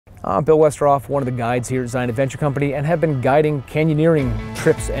I'm Bill Westerhoff, one of the guides here at Zion Adventure Company, and have been guiding canyoneering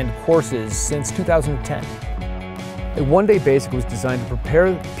trips and courses since 2010. A one-day basic was designed to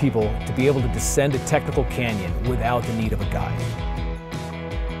prepare people to be able to descend a technical canyon without the need of a guide.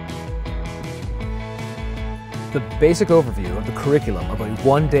 The basic overview of the curriculum of a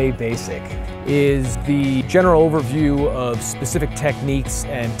one-day basic is the general overview of specific techniques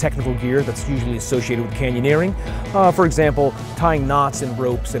and technical gear that's usually associated with canyoneering. For example, tying knots and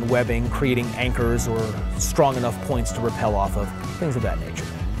ropes and webbing, creating anchors or strong enough points to rappel off of, things of that nature.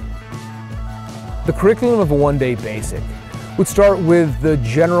 The curriculum of a one-day basic would start with the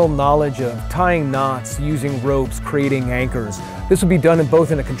general knowledge of tying knots, using ropes, creating anchors. This would be done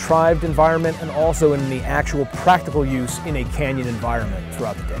both in a contrived environment and also in the actual practical use in a canyon environment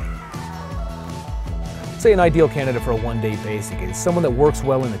throughout the day. Say an ideal candidate for a one-day basic is someone that works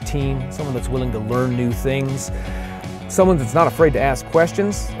well in a team, someone that's willing to learn new things, someone that's not afraid to ask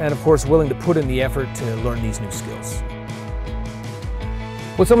questions, and of course willing to put in the effort to learn these new skills.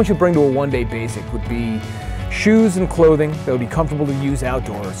 What someone should bring to a one-day basic would be shoes and clothing that would be comfortable to use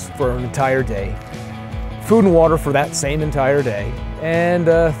outdoors for an entire day, food and water for that same entire day, and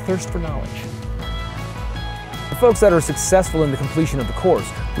a thirst for knowledge. For folks that are successful in the completion of the course,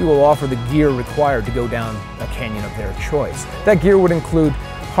 we will offer the gear required to go down a canyon of their choice. That gear would include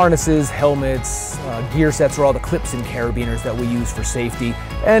harnesses, helmets, gear sets or all the clips and carabiners that we use for safety,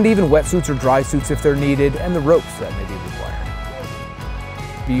 and even wetsuits or dry suits if they're needed, and the ropes that may be required.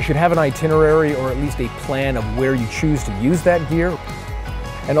 You should have an itinerary or at least a plan of where you choose to use that gear.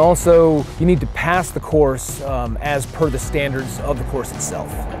 And also, you need to pass the course as per the standards of the course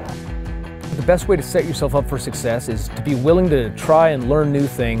itself. The best way to set yourself up for success is to be willing to try and learn new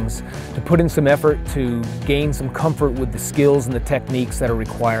things, to put in some effort to gain some comfort with the skills and the techniques that are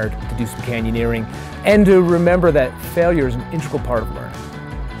required to do some canyoneering, and to remember that failure is an integral part of learning.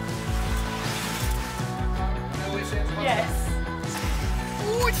 Yes.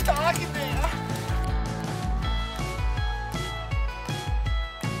 Oh, it's dark in there.